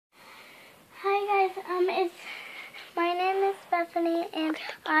my name is Bethany, and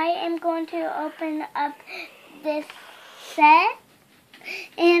I am going to open up this set.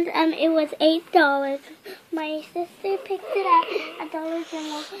 And it was $8. My sister picked it up at Dollar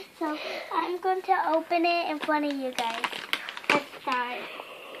General, so I'm going to open it in front of you guys. Let's start.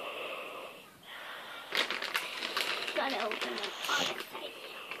 Gotta open it all excited.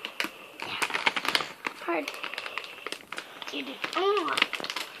 Yeah. Hard. Get it on.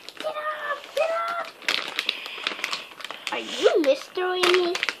 Get up! Get up! Are you mysterying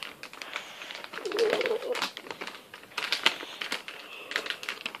me?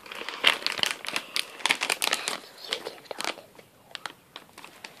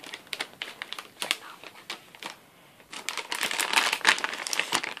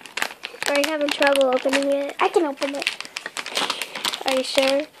 Are you having trouble opening it? I can open it. Are you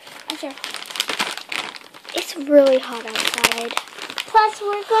sure? I'm sure. It's really hot outside. Plus,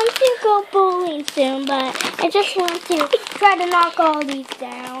 we're going to go bowling soon, but I just want to try to knock all these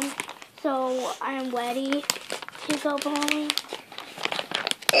down. So I'm ready to go bowling.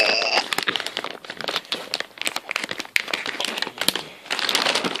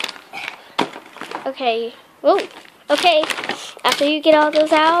 Okay. Whoa. Okay. After you get all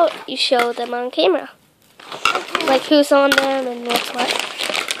those out, you show them on camera. Okay. Like who's on them and what's what.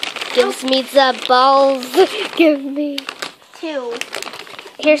 Gives me the balls. Give me. 2.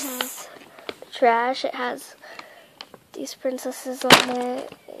 Here's trash. It has these princesses on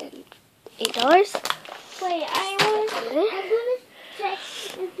it. And $8. Wait, I'm going to check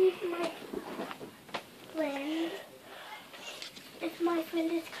if this my friend. If my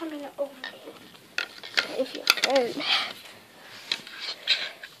friend is coming over. If your friend.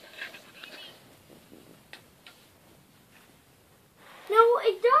 No,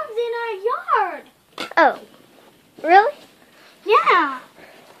 it does in our yard. Oh. Really? Yeah.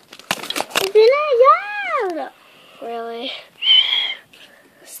 It's in our yard. Really?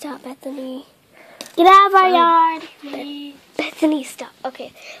 Stop, Bethany. Get out of our yard, please. Bethany, stop.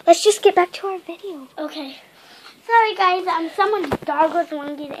 Okay, let's just get back to our video. Okay. Sorry, guys. Someone's dog was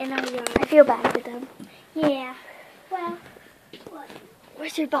wanted in our yard. I feel bad for them. Yeah. Well, what?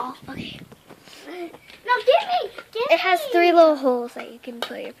 Where's your ball? Okay. No, give me. It has 3 little holes that you can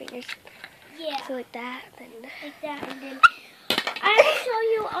put your fingers. Yeah. So like that, then. Like that, and then I will show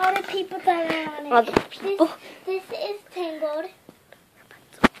you all the people that are on it. All the people. This is Tangled.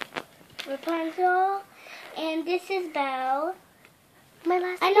 Rapunzel, and this is Belle. My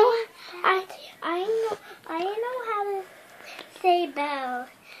last I name. know how to say Belle.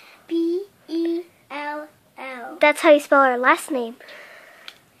 B-E-L-L. That's how you spell our last name.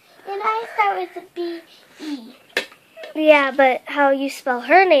 And I start with a B-E. Yeah, but how you spell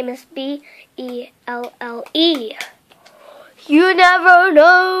her name is B-E-L-L-E. You never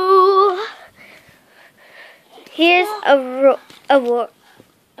know. Here's Aurora.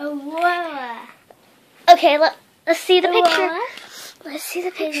 Okay, let's see the picture. Aurora. Let's see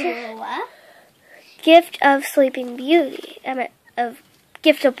the picture. Aurora. Gift of Sleeping Beauty.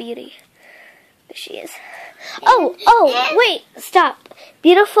 Gift of Beauty. There she is. Oh, wait, stop.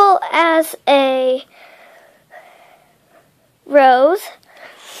 Beautiful as a rose.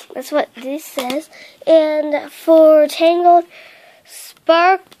 That's what this says. And for Tangled,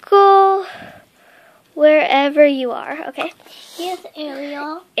 sparkle wherever you are. Okay. Here's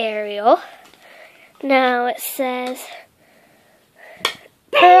Ariel. Ariel. Now it says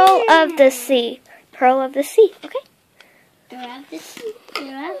Pearl of the Sea. Pearl of the Sea. Okay. Pearl of the Sea.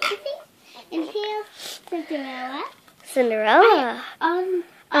 Pearl of the Sea. And here's Cinderella. Cinderella. I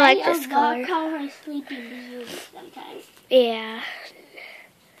like this color. call her Sleeping Beauty sometimes. Yeah.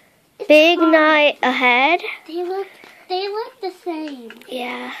 Big night ahead. They look the same.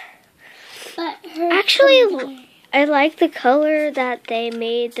 Yeah. But her Actually, I like the color that they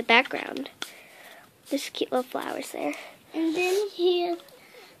made the background. There's cute little flowers there. And then here's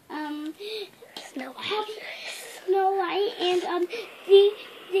Snow White. Snow White, and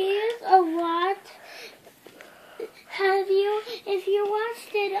there's a lot. If you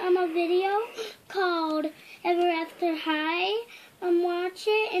watched it a video called Ever After High, watch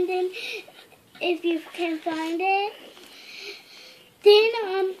it, and then if you can find it,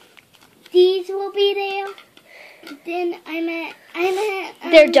 then these will be there. Then I meant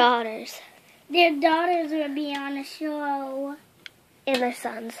Their daughters. Their daughters will be on the show. And their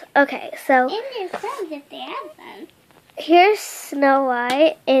sons. Okay, so And their sons if they have sons. here's Snow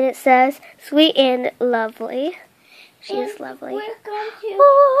White, and it says sweet and lovely. She's lovely. We're going to,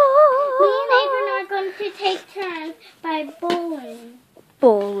 me and Aiden are going to take turns by bowling.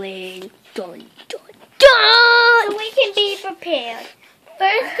 Bowling. Dun, dun, dun! So we can be prepared.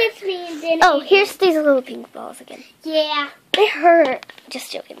 First it's me and then Oh, Adrian. here's these little pink balls again. Yeah. They hurt.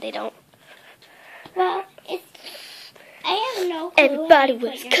 Just joking, they don't. Well, it's... I have no clue. Everybody how to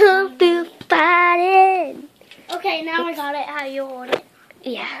was put your kung fu fighting. Okay, now I got it how you hold it.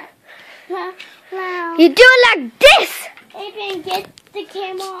 Yeah. Wow. You do it like this. Adrian, get the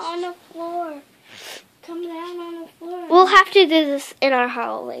camera on the floor. Come down on the floor. We'll have to do this in our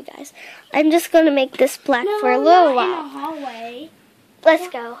hallway, guys. I'm just going to make this black for a little not in while. the hallway. Let's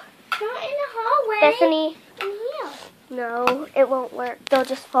go. Not in the hallway. Bethany, In here. no, it won't work. They'll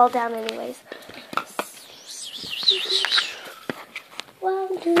just fall down anyways. Well, I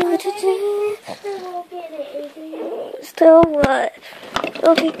will get it, Adrian. Still what?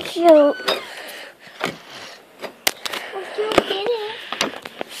 It'll be cute. I'll still get it.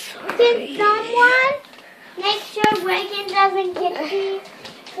 Can someone make sure Reagan doesn't get you?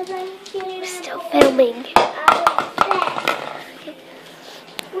 Because I'm getting Still filming.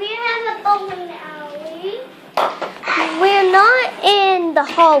 We have a bowling alley. We're not in the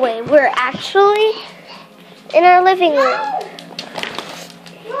hallway. We're actually in our living room. Not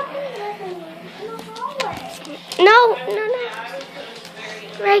in the living room, in the hallway. No.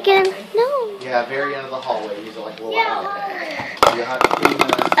 Reagan, no. Yeah, very end of the hallway. Use it like a little Yeah, alley. hallway. You have to clean the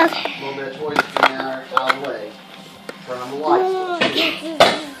Okay. little bit of toys clean out of the way. Turn on the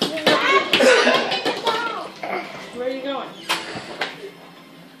lights. Where are you going?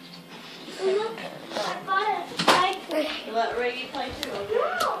 Look, I got it. You let Reggie play too.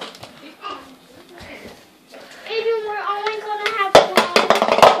 No. Adrian, we're only going to have one.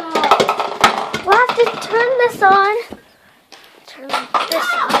 We'll have to turn this on. Turn this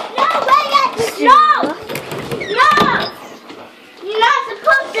on. No, Reagan! No! No! You're not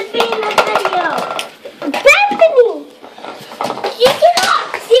supposed to be in the video. Bethany! You cannot!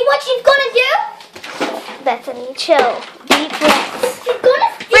 See what she's gonna do? Bethany, chill. Deep breaths. She's gonna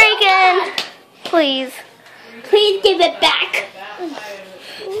steal Reagan, it. please. Please give it back.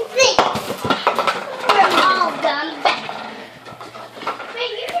 See? We're all done back.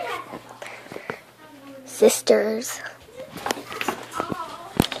 Wait, you can have that. Sisters.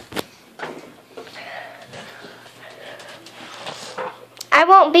 I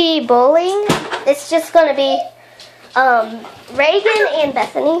won't be bowling. It's just gonna be Reagan and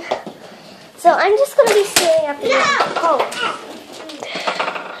Bethany. So I'm just gonna be standing up here. Oh,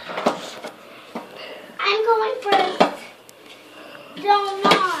 I'm going first. Do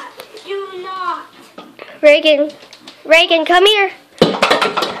not. Reagan, come here.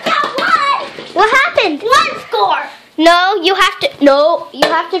 Got one! What happened? One score! No, you have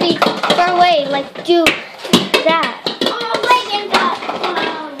to be far away. Like do that. Oh, Reagan got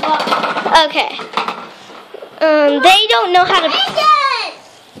one. Okay. They don't know how to. Reagan!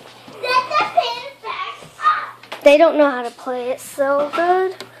 Set the pin back up. They don't know how to play it so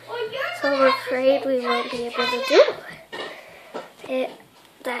good. Or you're So gonna we're have to afraid sit we won't be able to tight do it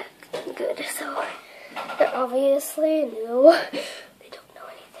that good. So they're obviously new. They don't know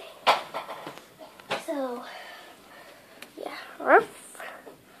anything. So yeah. Ruff.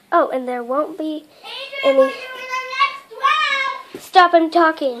 Oh, and there won't be Adrian, we're any. doing the next round. Stop! I'm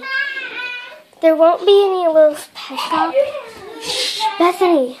talking. There won't be any little pet shop.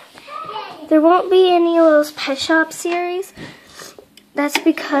 Bethany. There won't be any little pet shop series. That's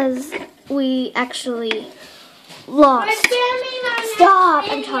because we actually lost. We're filming our next Stop! I'm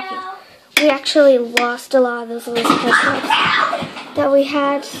video. talking. We actually lost a lot of those little pet shops that we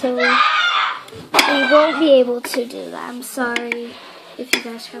had, so we won't be able to do that. I'm sorry if you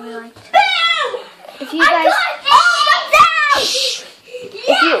guys really liked. Boom! If you guys, Yes!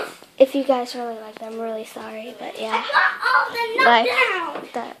 if you guys really liked, I'm really sorry, but yeah, Got all the like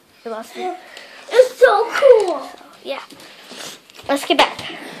knockdowns. that we lost it. It's so cool. Yeah. Let's get back.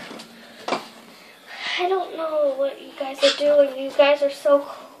 I don't know what you guys are doing. You guys are so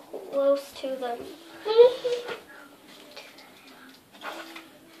close to them.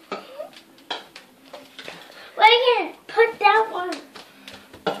 Reagan, put that one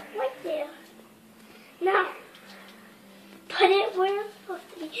right there. Now, put it where it's supposed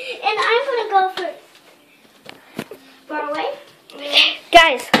to be. And I'm going to go first. Far away.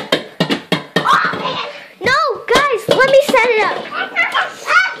 Guys. Oh, man. No, guys, let me set it up.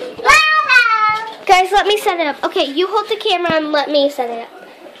 Guys, let me set it up. Okay, you hold the camera and let me set it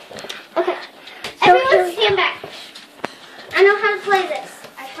up. Okay. So Everyone stand back. I know how to play this.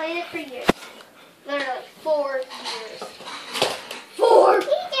 I played it for years. Literally 4 years. 4.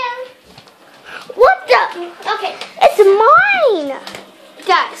 What the? Okay, it's mine.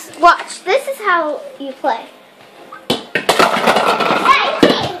 Guys, watch. This is how you play.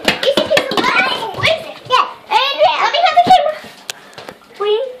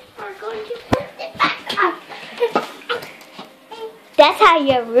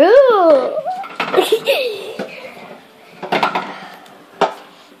 you're rude.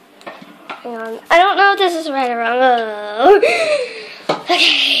 Hang on. I don't know if this is right or wrong. Oh.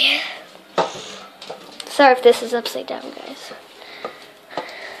 Okay. Sorry if this is upside down, guys.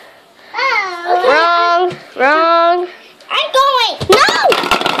 Oh. Wrong. I'm going. No!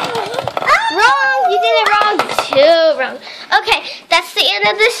 Wrong. You did it wrong. Too wrong. Okay, that's the end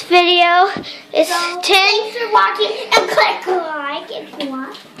of this video. It's 10. Thanks for watching and click like if you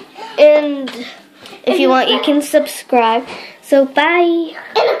want. And if you want, you can subscribe. So bye.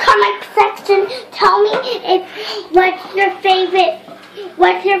 In the comment section, tell me what's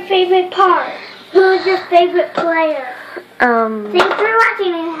your favorite part? Who's your favorite player? Thanks for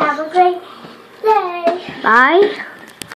watching and have a great day. Bye.